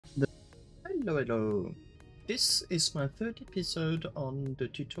Hello. This is my third episode on the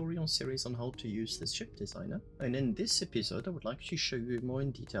tutorial series on how to use the ship designer, and in this episode I would like to show you more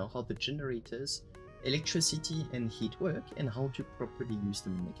in detail how the generators, electricity and heat work and how to properly use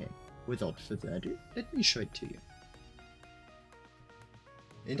them in the game. Without further ado, let me show it to you.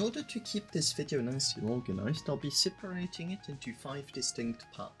 In order to keep this video nicely organized, I'll be separating it into 5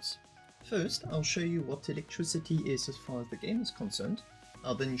 distinct parts. First, I'll show you what electricity is as far as the game is concerned.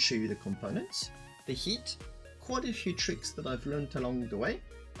 I'll then show you the components, the heat, quite a few tricks that I've learned along the way,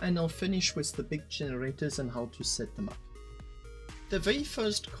 and I'll finish with the big generators and how to set them up. The very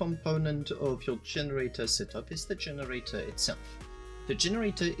first component of your generator setup is the generator itself. The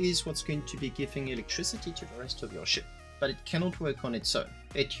generator is what's going to be giving electricity to the rest of your ship, but it cannot work on its own.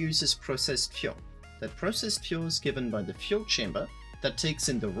 It uses processed fuel. That processed fuel is given by the fuel chamber that takes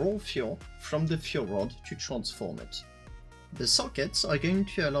in the raw fuel from the fuel rod to transform it. The sockets are going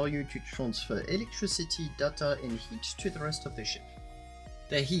to allow you to transfer electricity, data and heat to the rest of the ship.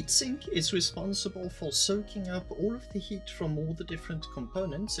 The heatsink is responsible for soaking up all of the heat from all the different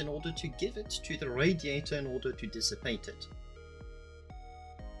components in order to give it to the radiator in order to dissipate it.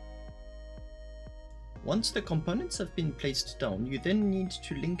 Once the components have been placed down, you then need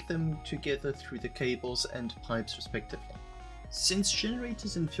to link them together through the cables and pipes respectively. Since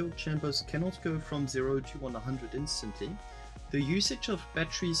generators and fuel chambers cannot go from 0 to 100 instantly, the usage of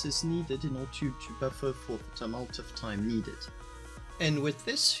batteries is needed in order to buffer for the amount of time needed. And with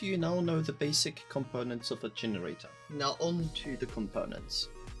this, you now know the basic components of a generator. Now on to the components.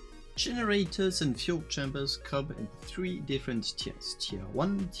 Generators and fuel chambers come in 3 different tiers: Tier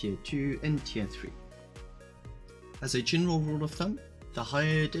 1, Tier 2 and Tier 3. As a general rule of thumb, the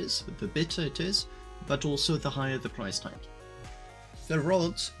higher it is, the better it is, but also the higher the price tag. The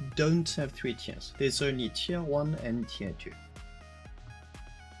rods don't have 3 tiers, there's only Tier 1 and Tier 2.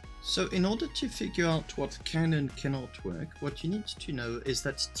 So in order to figure out what can and cannot work, what you need to know is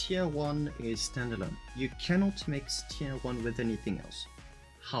that Tier 1 is standalone. You cannot mix Tier 1 with anything else.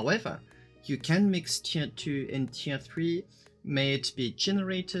 However, you can mix Tier 2 and Tier 3, may it be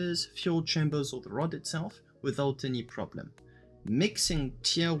generators, fuel chambers or the rod itself, without any problem. Mixing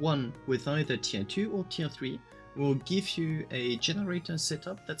Tier 1 with either Tier 2 or Tier 3 will give you a generator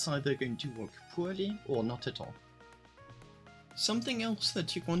setup that's either going to work poorly or not at all. Something else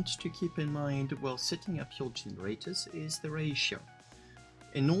that you want to keep in mind while setting up your generators is the ratio.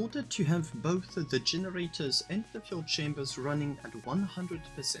 In order to have both the generators and the fuel chambers running at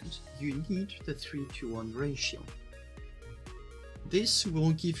 100%, you need the 3-to-1 ratio. This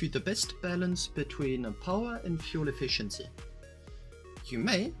will give you the best balance between power and fuel efficiency. You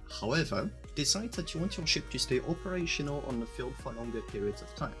may, however, decide that you want your ship to stay operational on the field for longer periods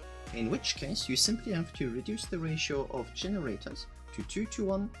of time, in which case you simply have to reduce the ratio of generators to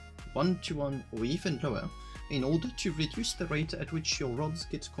 2-to-1, 1-to-1 or even lower in order to reduce the rate at which your rods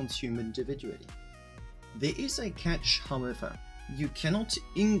get consumed individually. There is a catch, however. You cannot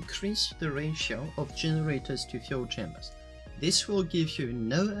increase the ratio of generators to fuel chambers. This will give you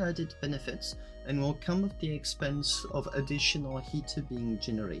no added benefits and will come at the expense of additional heat being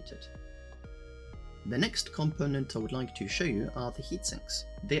generated. The next component I would like to show you are the heatsinks.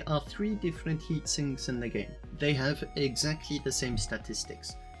 There are 3 different heatsinks in the game. They have exactly the same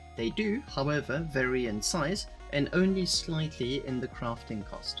statistics. They do, however, vary in size and only slightly in the crafting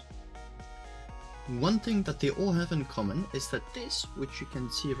cost. One thing that they all have in common is that this, which you can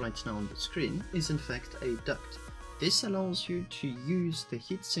see right now on the screen, is in fact a duct. This allows you to use the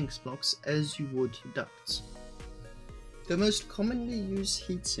heatsinks blocks as you would ducts. The most commonly used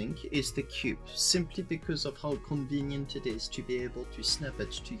heatsink is the cube, simply because of how convenient it is to be able to snap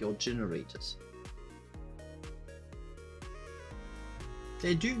it to your generators.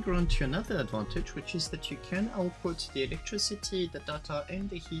 They do grant you another advantage, which is that you can output the electricity, the data and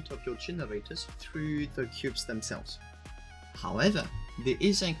the heat of your generators through the cubes themselves. However, there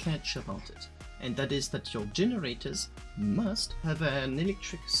is a catch about it, and that is that your generators must have an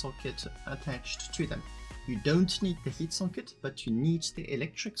electric socket attached to them. You don't need the heat socket, but you need the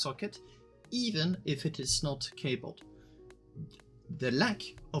electric socket, even if it is not cabled. The lack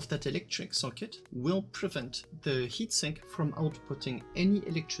of that electric socket will prevent the heatsink from outputting any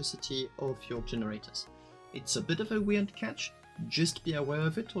electricity of your generators. It's a bit of a weird catch, just be aware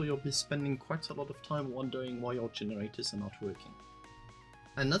of it or you'll be spending quite a lot of time wondering why your generators are not working.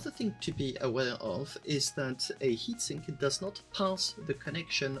 Another thing to be aware of is that a heatsink does not pass the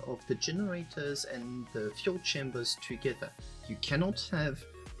connection of the generators and the fuel chambers together. You cannot have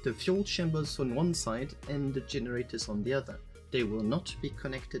the fuel chambers on one side and the generators on the other. They will not be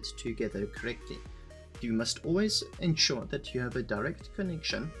connected together correctly. You must always ensure that you have a direct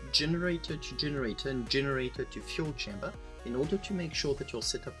connection, generator to generator and generator to fuel chamber, in order to make sure that your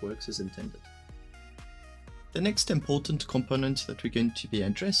setup works as intended. The next important component that we're going to be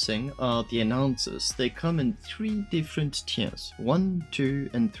addressing are the enhancers. They come in 3 different tiers, 1,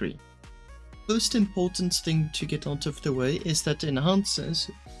 2 and 3. Most important thing to get out of the way is that enhancers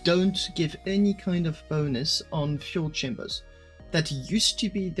don't give any kind of bonus on fuel chambers. That used to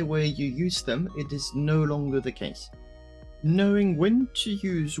be the way you use them, it is no longer the case. Knowing when to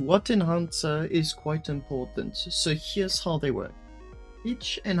use what enhancer is quite important, so here's how they work.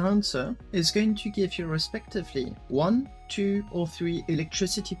 Each enhancer is going to give you respectively 1, 2 or 3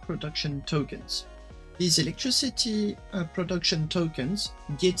 electricity production tokens. These electricity production tokens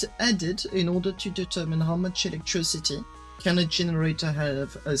get added in order to determine how much electricity can a generator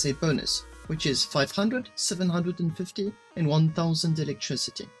have as a bonus, which is 500, 750 and 1000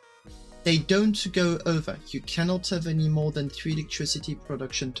 electricity. They don't go over. You cannot have any more than 3 electricity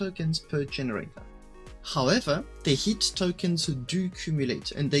production tokens per generator. However, the heat tokens do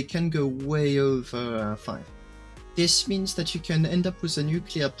accumulate and they can go way over 5. This means that you can end up with a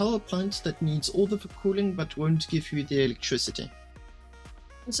nuclear power plant that needs all the cooling but won't give you the electricity.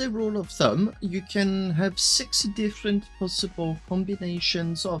 As a rule of thumb, you can have 6 different possible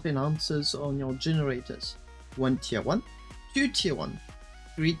combinations of enhancers on your generators. 1 tier 1, 2 tier 1,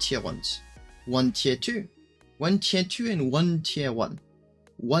 3 tier 1s, 1 tier 2, 1 tier 2 and 1 tier 1,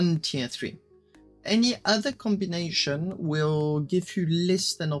 1 tier 3. Any other combination will give you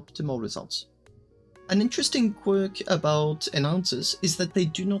less than optimal results. An interesting quirk about enhancers is that they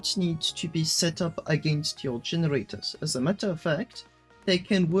do not need to be set up against your generators. As a matter of fact, they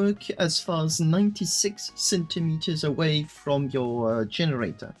can work as far as 96 centimeters away from your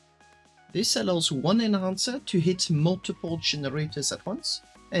generator. This allows one enhancer to hit multiple generators at once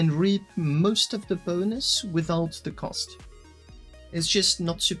and reap most of the bonus without the cost. It's just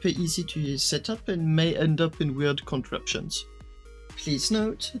not super easy to set up and may end up in weird contraptions. Please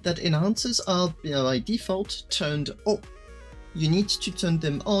note that enhancers are by default turned off. You need to turn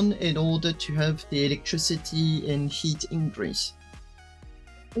them on in order to have the electricity and heat increase.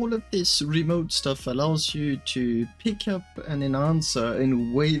 All of this remote stuff allows you to pick up an enhancer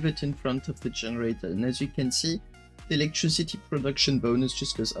and wave it in front of the generator, and as you can see, the electricity production bonus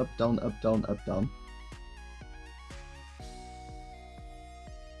just goes up, down, up, down, up, down.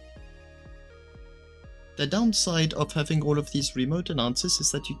 The downside of having all of these remote enhancers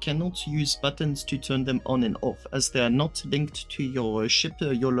is that you cannot use buttons to turn them on and off, as they are not linked to your ship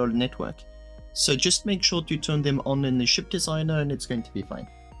YOLO network. So just make sure to turn them on in the ship designer and it's going to be fine.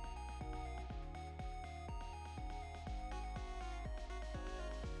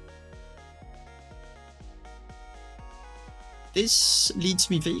 This leads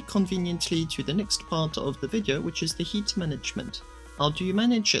me very conveniently to the next part of the video, which is the heat management. How do you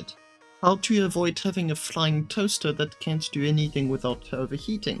manage it? How to avoid having a flying toaster that can't do anything without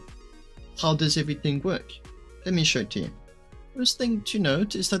overheating? How does everything work? Let me show it to you. First thing to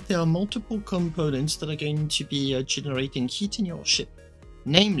note is that there are multiple components that are going to be generating heat in your ship.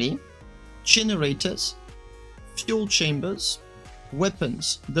 Namely, generators, fuel chambers,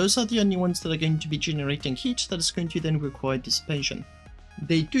 weapons. Those are the only ones that are going to be generating heat that is going to then require dissipation.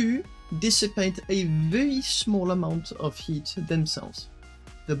 They do dissipate a very small amount of heat themselves.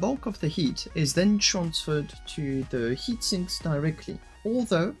 The bulk of the heat is then transferred to the heat sinks directly,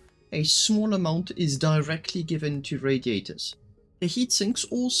 although a small amount is directly given to radiators. The heat sinks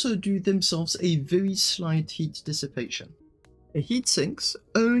also do themselves a very slight heat dissipation. The heat sinks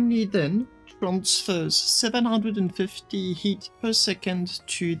only then transfers 750 heat per second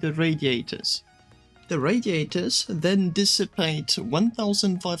to the radiators. The radiators then dissipate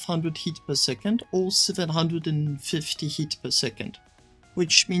 1500 heat per second or 750 heat per second.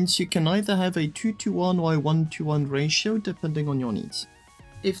 Which means you can either have a 2:1 or a 1:1 ratio depending on your needs.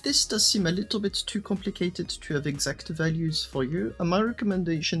 If this does seem a little bit too complicated to have exact values for you, my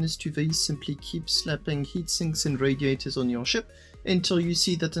recommendation is to very simply keep slapping heat sinks and radiators on your ship until you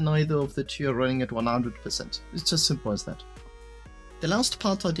see that neither of the two are running at 100%. It's as simple as that. The last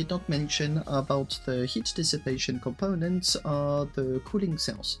part I did not mention about the heat dissipation components are the cooling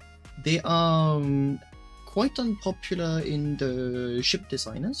cells. They are quite unpopular in the ship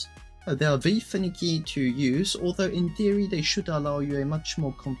designers. They are very finicky to use, although in theory they should allow you a much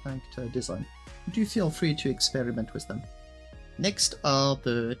more compact design. Do feel free to experiment with them. Next are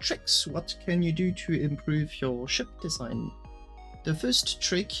the tricks. What can you do to improve your ship design? The first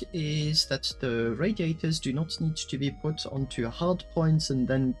trick is that the radiators do not need to be put onto hard points and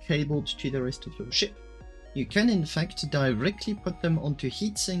then cabled to the rest of your ship. You can in fact directly put them onto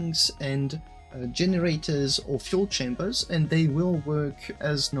heat sinks and generators or fuel chambers, and they will work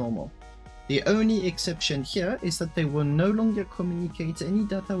as normal. The only exception here is that they will no longer communicate any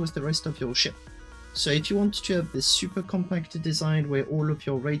data with the rest of your ship. So if you want to have this super compact design where all of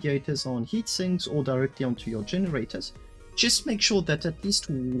your radiators are on heat sinks or directly onto your generators, just make sure that at least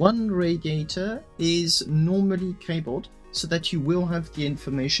one radiator is normally cabled so that you will have the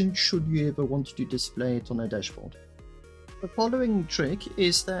information should you ever want to display it on a dashboard. The following trick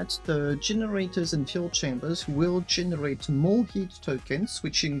is that the generators and fuel chambers will generate more heat tokens,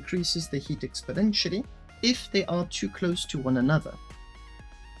 which increases the heat exponentially if they are too close to one another.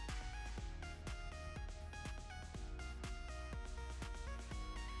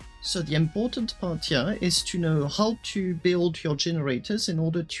 So the important part here is to know how to build your generators in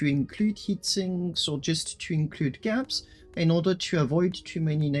order to include heat sinks or just to include gaps in order to avoid too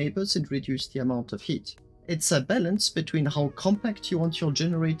many neighbors and reduce the amount of heat. It's a balance between how compact you want your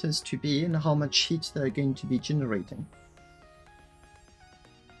generators to be and how much heat they're going to be generating.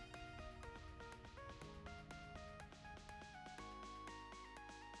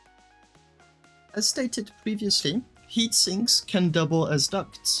 As stated previously, heat sinks can double as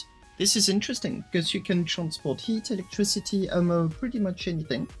ducts. This is interesting because you can transport heat, electricity, ammo, pretty much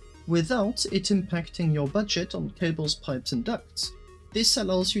anything, without it impacting your budget on cables, pipes and ducts. This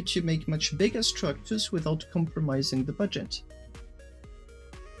allows you to make much bigger structures without compromising the budget.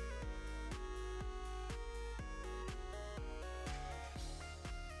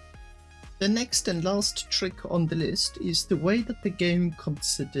 The next and last trick on the list is the way that the game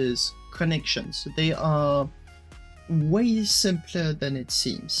considers connections. They are way simpler than it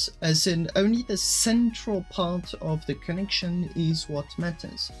seems, as in only the central part of the connection is what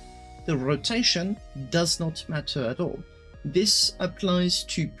matters. The rotation does not matter at all. This applies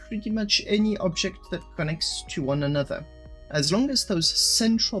to pretty much any object that connects to one another. As long as those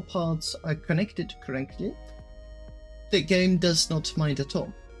central parts are connected correctly, the game does not mind at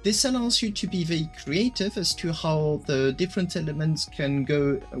all. This allows you to be very creative as to how the different elements can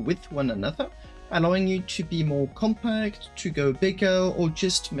go with one another, allowing you to be more compact, to go bigger, or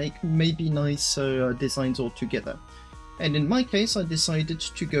just make maybe nicer designs altogether. And in my case, I decided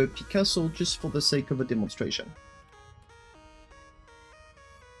to go Picasso just for the sake of a demonstration.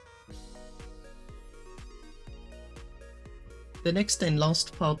 The next and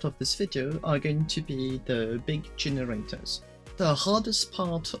last part of this video are going to be the big generators. The hardest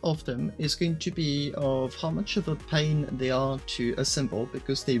part of them is going to be of how much of a pain they are to assemble,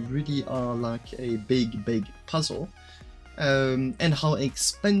 because they really are like a big puzzle, and how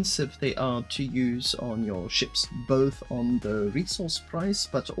expensive they are to use on your ships, both on the resource price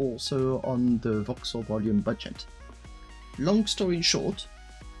but also on the voxel volume budget. Long story short,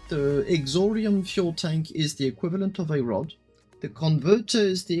 the Exorium fuel tank is the equivalent of a rod, the converter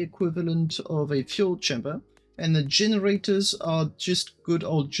is the equivalent of a fuel chamber, and the generators are just good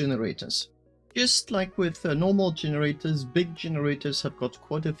old generators. Just like with normal generators, big generators have got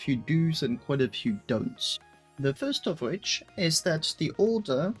quite a few do's and quite a few don'ts. The first of which is that the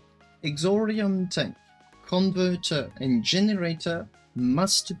order Exorium tank, converter and generator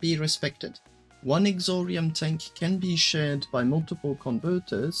must be respected. One Exorium tank can be shared by multiple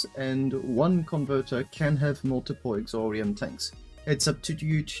converters, and one converter can have multiple Exorium tanks. It's up to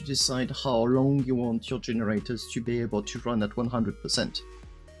you to decide how long you want your generators to be able to run at 100%.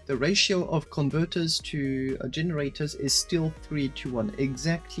 The ratio of converters to generators is still 3:1,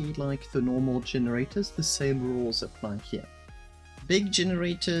 exactly like the normal generators. The same rules apply here. Big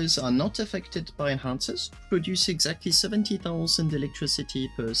generators are not affected by enhancers, produce exactly 70,000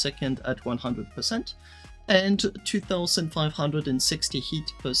 electricity per second at 100%, and 2,560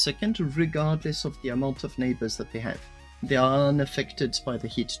 heat per second regardless of the amount of neighbors that they have. They are unaffected by the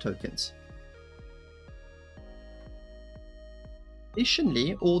heat tokens.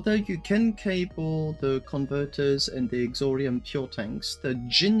 Additionally, although you can cable the converters and the Exorium fuel tanks, the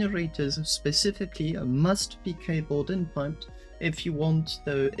generators specifically must be cabled and piped if you want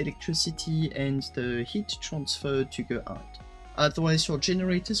the electricity and the heat transfer to go out. Otherwise your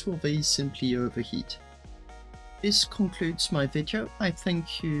generators will very simply overheat. This concludes my video. I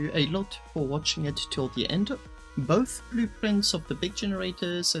thank you a lot for watching it till the end. Both blueprints of the big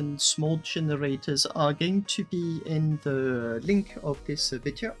generators and small generators are going to be in the link of this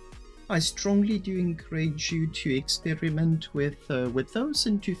video. I strongly do encourage you to experiment with those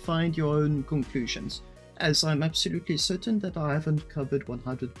and to find your own conclusions, as I'm absolutely certain that I haven't covered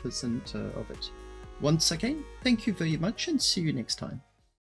 100% of it. Once again, thank you very much and see you next time.